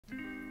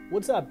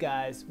What's up,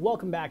 guys?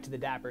 Welcome back to the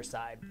Dapper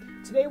Side.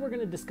 Today we're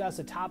going to discuss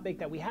a topic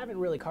that we haven't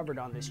really covered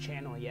on this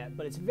channel yet,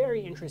 but it's very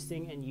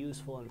interesting and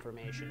useful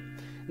information.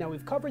 Now,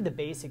 we've covered the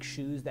basic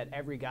shoes that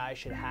every guy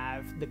should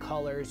have, the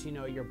colors,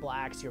 your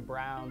blacks, your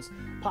browns,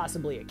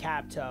 possibly a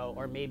cap toe,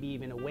 or maybe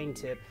even a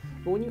wingtip.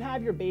 But when you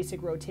have your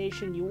basic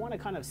rotation, you want to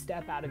kind of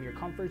step out of your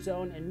comfort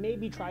zone and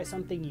maybe try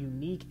something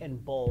unique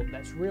and bold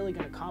that's really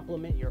going to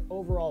complement your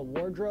overall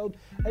wardrobe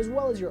as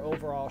well as your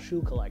overall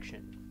shoe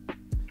collection.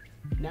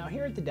 Now,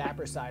 here at the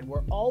Dapper Side,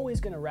 we're always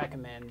going to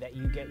recommend that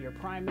you get your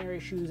primary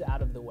shoes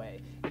out of the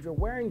way. If you're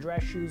wearing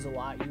dress shoes a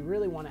lot, you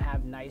really want to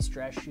have nice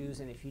dress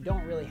shoes, and if you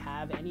don't really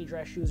have any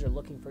dress shoes or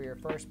looking for your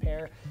first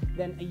pair,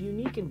 then a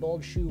unique and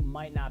bold shoe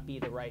might not be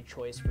the right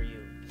choice for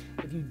you.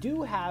 If you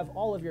do have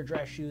all of your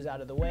dress shoes out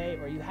of the way,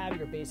 or you have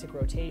your basic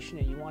rotation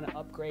and you want to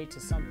upgrade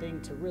to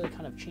something to really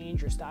kind of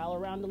change your style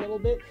around a little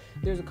bit,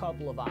 there's a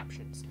couple of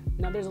options.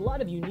 Now, there's a lot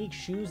of unique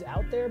shoes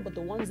out there, but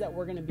the ones that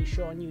we're going to be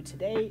showing you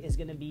today is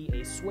going to be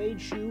a suede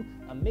shoe,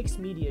 a mixed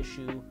media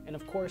shoe, and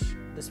of course,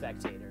 the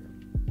Spectator.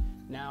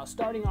 Now,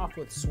 starting off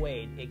with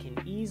suede, it can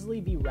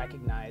easily be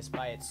recognized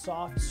by its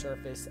soft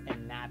surface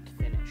and napped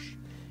finish.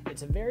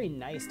 It's a very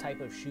nice type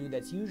of shoe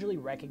that's usually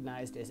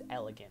recognized as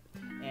elegant,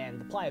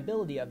 and the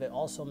pliability of it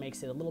also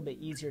makes it a little bit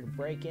easier to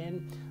break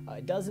in.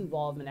 It does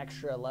involve an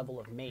extra level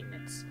of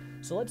maintenance.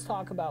 So let's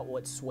talk about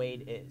what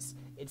suede is.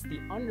 It's the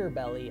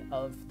underbelly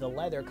of the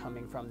leather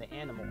coming from the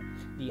animal.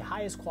 The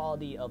highest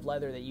quality of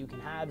leather that you can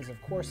have is, of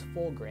course,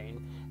 full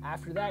grain.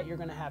 After that, you're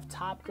going to have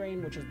top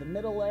grain, which is the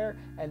middle layer,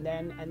 and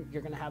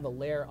you're going to have a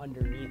layer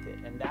underneath it,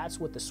 and that's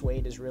what the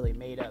suede is really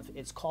made of.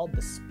 It's called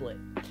the split.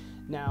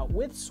 Now,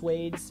 with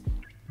suedes,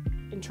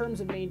 in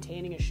terms of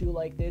maintaining a shoe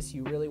like this,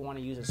 you really want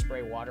to use a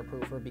spray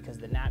waterproofer because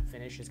the nap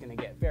finish is going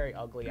to get very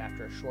ugly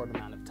after a short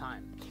amount of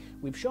time.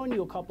 We've shown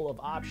you a couple of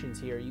options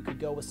here. You could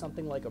go with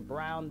something like a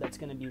brown that's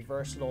going to be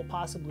versatile,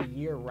 possibly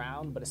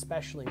year-round, but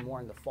especially more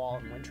in the fall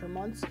and winter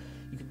months.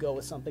 You could go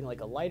with something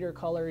like a lighter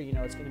color.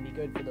 It's going to be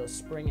good for those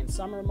spring and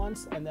summer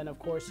months. And then, of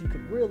course, you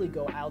could really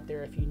go out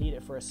there if you need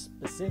it for a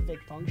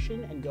specific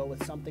function and go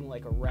with something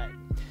like a red.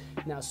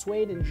 Now,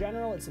 suede in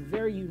general, it's a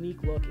very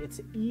unique look. It's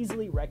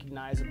easily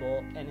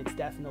recognizable, and it's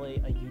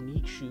definitely a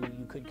unique shoe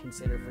you could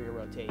consider for your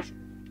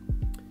rotation.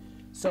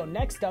 So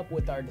next up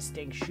with our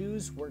distinct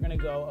shoes, we're going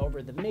to go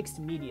over the mixed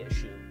media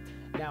shoe.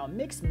 Now, a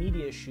mixed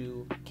media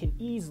shoe can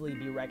easily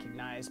be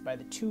recognized by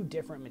the two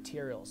different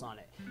materials on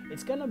it.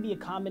 It's going to be a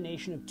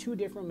combination of two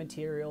different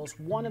materials,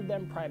 one of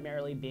them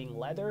primarily being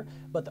leather,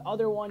 but the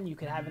other one, you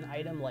could have an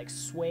item like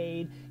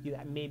suede, you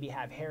maybe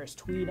have Harris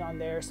tweed on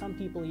there. Some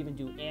people even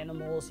do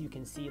animals. You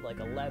can see like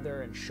a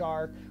leather and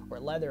shark or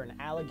leather and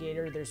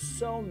alligator. There's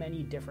so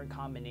many different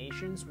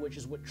combinations, which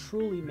is what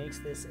truly makes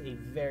this a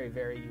very,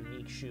 very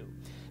unique shoe.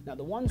 Now,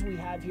 the ones we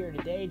have here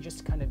today, just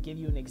to kind of give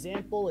you an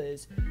example,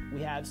 is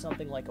we have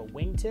something like a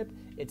wingtip.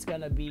 It's going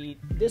to be,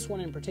 this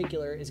one in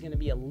particular is going to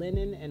be a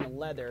linen and a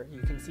leather.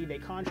 You can see they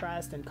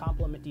contrast and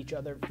complement each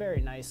other very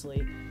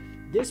nicely.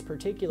 This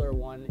particular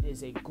one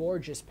is a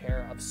gorgeous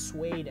pair of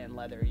suede and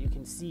leather. You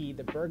can see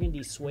the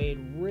burgundy suede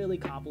really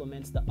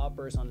complements the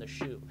uppers on the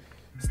shoe.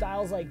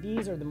 Styles like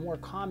these are the more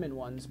common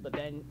ones, but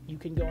then you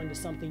can go into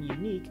something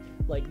unique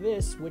like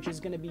this, which is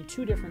going to be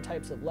two different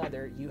types of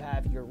leather. You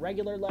have your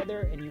regular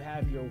leather and you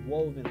have your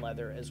woven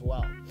leather as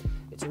well.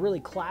 It's a really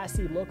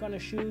classy look on the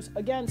shoes.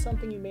 Again,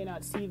 something you may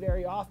not see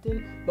very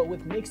often, but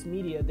with mixed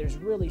media, there's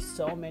really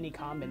so many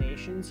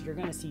combinations. You're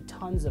going to see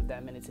tons of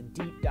them, and it's a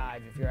deep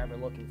dive if you're ever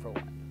looking for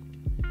one.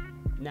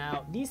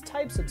 Now, these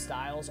types of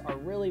styles are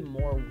really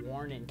more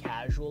worn in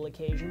casual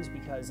occasions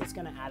because it's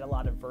going to add a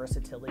lot of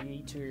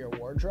versatility to your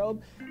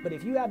wardrobe. But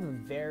if you have a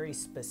very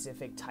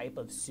specific type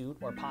of suit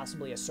or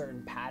possibly a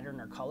certain pattern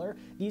or color,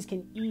 these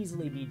can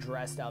easily be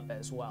dressed up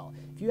as well.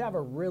 If you have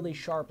a really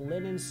sharp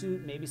linen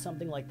suit, maybe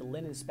something like the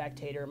linen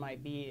Spectator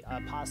might be a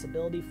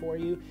possibility for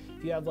you.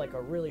 If you have like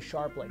a really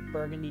sharp like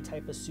burgundy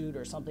type of suit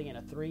or something in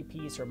a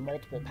three-piece or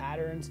multiple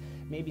patterns,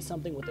 maybe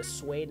something with a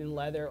suede and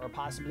leather or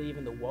possibly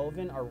even the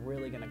woven are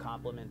really going to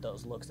complement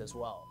those looks as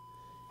well.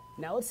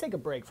 Now let's take a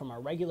break from our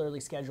regularly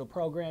scheduled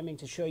programming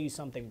to show you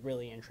something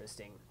really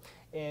interesting.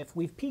 If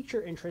we've piqued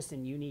your interest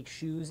in unique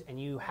shoes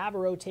and you have a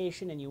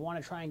rotation and you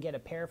want to try and get a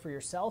pair for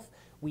yourself,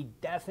 we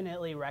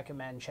definitely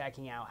recommend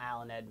checking out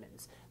Allen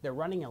Edmonds. They're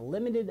running a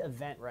limited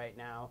event right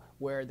now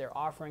where they're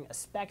offering a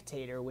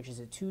Spectator, which is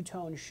a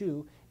two-tone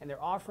shoe, and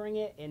they're offering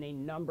it in a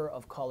number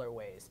of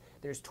colorways.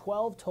 There's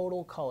 12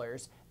 total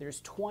colors. There's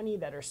 20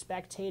 that are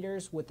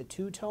Spectators with the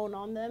two-tone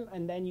on them,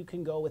 and then you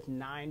can go with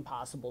 9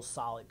 possible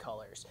solid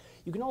colors.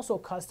 You can also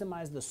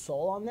customize the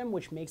sole on them,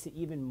 which makes it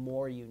even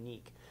more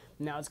unique.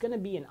 Now, it's going to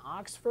be an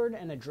Oxford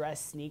and a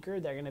dress sneaker.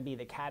 They're going to be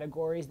the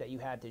categories that you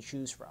have to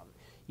choose from.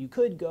 You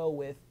could go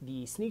with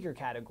the sneaker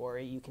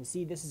category. You can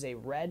see this is a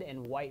red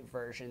and white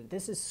version.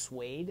 This is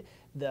suede.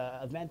 The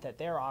event that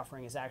they're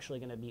offering is actually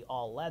going to be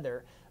all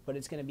leather, but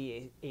it's going to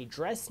be a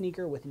dress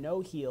sneaker with no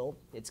heel.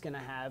 It's going to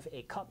have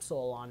a cup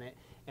sole on it,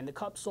 And the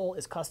cup sole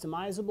is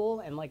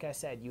customizable, and like I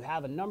said, you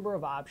have a number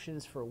of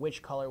options for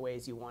which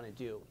colorways you want to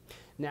do.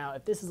 Now,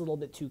 if this is a little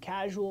bit too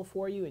casual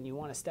for you and you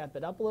want to step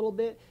it up a little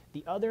bit,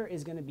 the other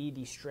is going to be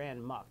the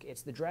Strand Muck.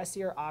 It's the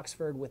dressier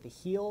Oxford with a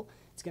heel.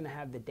 It's going to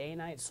have the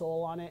day-night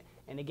sole on it,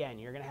 and again,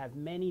 you're going to have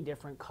many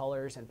different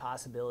colors and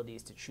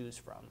possibilities to choose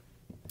from.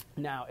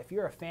 Now, if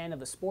you're a fan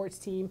of a sports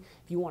team,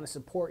 if you want to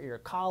support your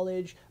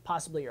college,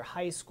 possibly your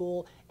high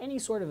school, any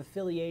sort of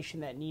affiliation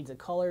that needs a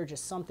color,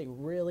 just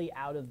something really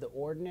out of the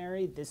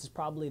ordinary, this is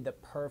probably the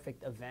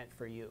perfect event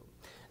for you.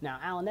 Now,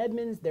 Allen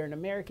Edmonds, they're an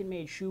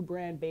American-made shoe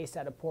brand based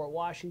out of Port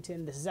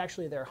Washington. This is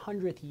actually their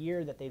 100th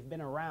year that they've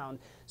been around,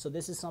 so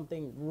this is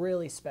something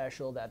really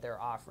special that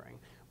they're offering.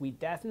 We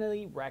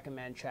definitely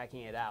recommend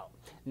checking it out.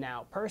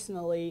 Now,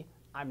 personally,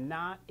 I'm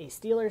not a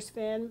Steelers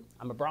fan,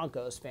 I'm a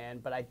Broncos fan,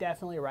 but I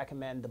definitely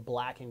recommend the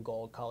black and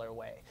gold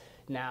colorway.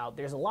 Now,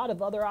 there's a lot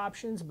of other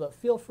options, but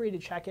feel free to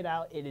check it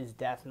out. It is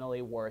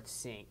definitely worth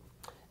seeing.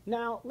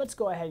 Now, let's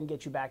go ahead and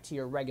get you back to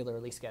your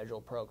regularly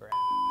scheduled program.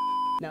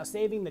 Now,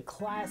 saving the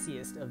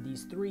classiest of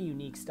these three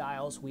unique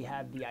styles, we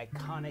have the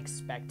iconic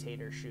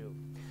Spectator shoe.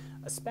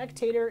 A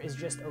Spectator is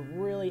just a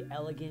really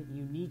elegant,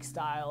 unique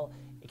style.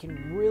 It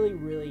can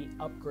really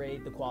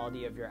upgrade the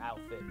quality of your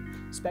outfit.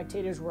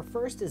 Spectators were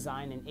first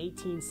designed in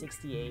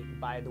 1868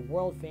 by the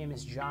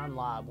world-famous John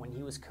Lobb when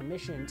he was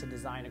commissioned to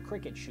design a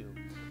cricket shoe.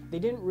 They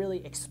didn't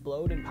really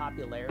explode in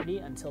popularity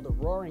until the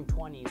Roaring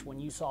 20s, when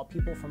you saw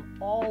people from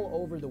all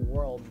over the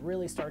world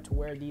really start to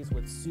wear these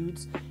with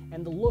suits,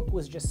 and the look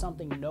was just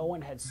something no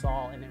one had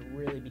saw, and it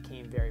really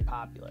became very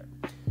popular.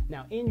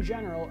 Now, in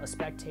general, a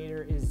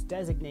Spectator is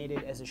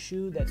designated as a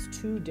shoe that's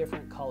two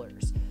different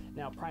colors.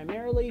 Now,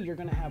 primarily, you're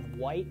going to have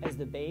white as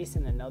the base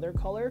and another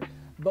color,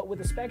 but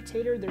with a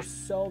Spectator, there's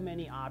so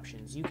many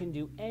options. You can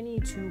do any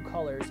two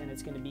colors and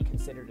it's going to be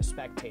considered a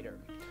Spectator.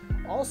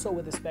 Also,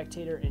 with a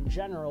Spectator in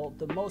general,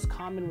 the most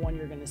common one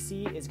you're going to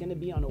see is going to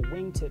be on a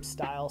wingtip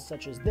style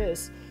such as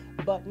this,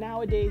 but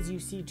nowadays you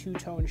see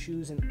two-tone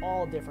shoes in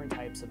all different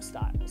types of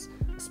styles.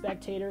 A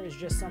Spectator is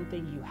just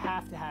something you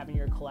have to have in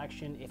your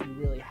collection if you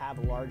really have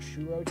a large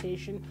shoe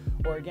rotation,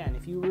 or again,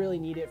 if you really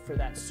need it for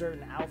that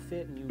certain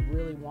outfit and you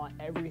really want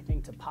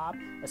everything to pop,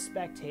 a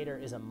Spectator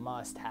is a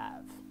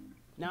must-have.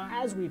 Now,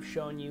 as we've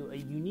shown you, a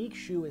unique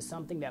shoe is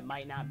something that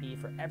might not be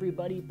for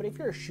everybody, but if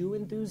you're a shoe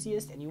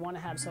enthusiast and you want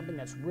to have something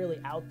that's really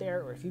out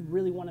there, or if you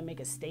really want to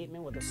make a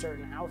statement with a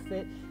certain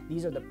outfit,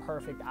 these are the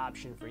perfect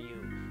option for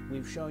you.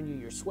 We've shown you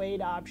your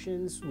suede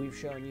options, we've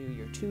shown you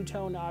your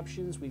two-tone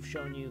options, we've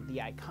shown you the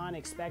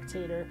iconic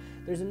Spectator.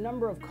 There's a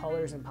number of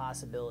colors and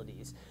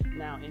possibilities.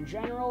 Now, in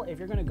general, if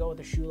you're going to go with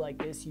a shoe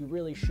like this, you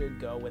really should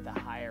go with a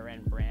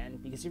higher-end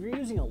brand, because if you're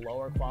using a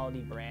lower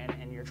quality brand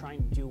and you're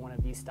trying to do one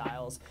of these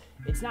styles,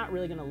 it's not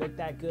really going to look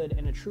that good,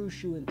 and a true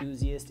shoe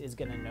enthusiast is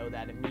going to know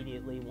that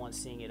immediately once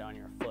seeing it on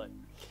your foot.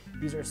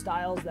 These are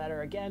styles that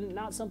are, again,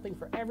 not something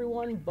for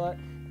everyone, but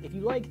if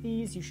you like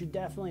these, you should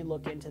definitely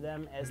look into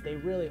them, as they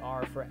really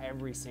are for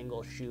every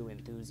single shoe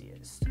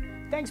enthusiast.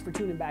 Thanks for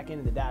tuning back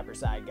into the Dapper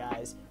Side,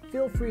 guys.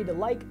 Feel free to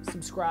like,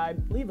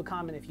 subscribe, leave a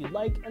comment if you'd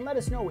like, and let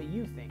us know what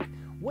you think.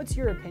 What's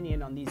your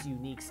opinion on these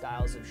unique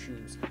styles of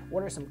shoes?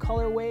 What are some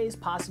colorways,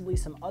 possibly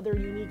some other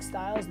unique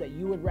styles that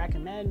you would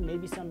recommend,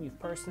 maybe some you've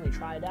personally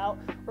tried out,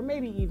 or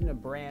maybe even a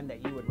brand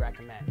that you would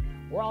recommend?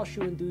 We're all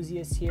shoe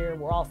enthusiasts here,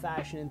 we're all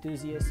fashion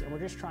enthusiasts, and we're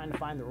just trying to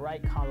find the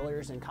right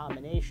colors and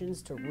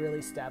combinations to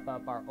really step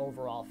up our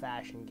overall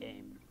fashion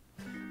game.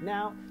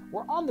 Now,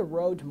 we're on the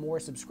road to more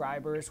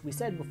subscribers. We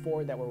said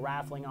before that we're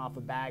raffling off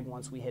a bag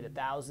once we hit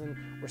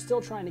 1,000. We're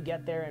still trying to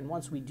get there, and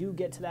once we do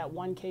get to that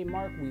 1K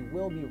mark, we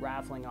will be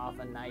raffling off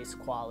a nice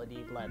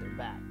quality leather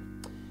bag.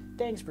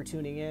 Thanks for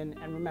tuning in,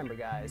 and remember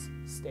guys,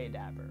 stay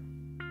dapper.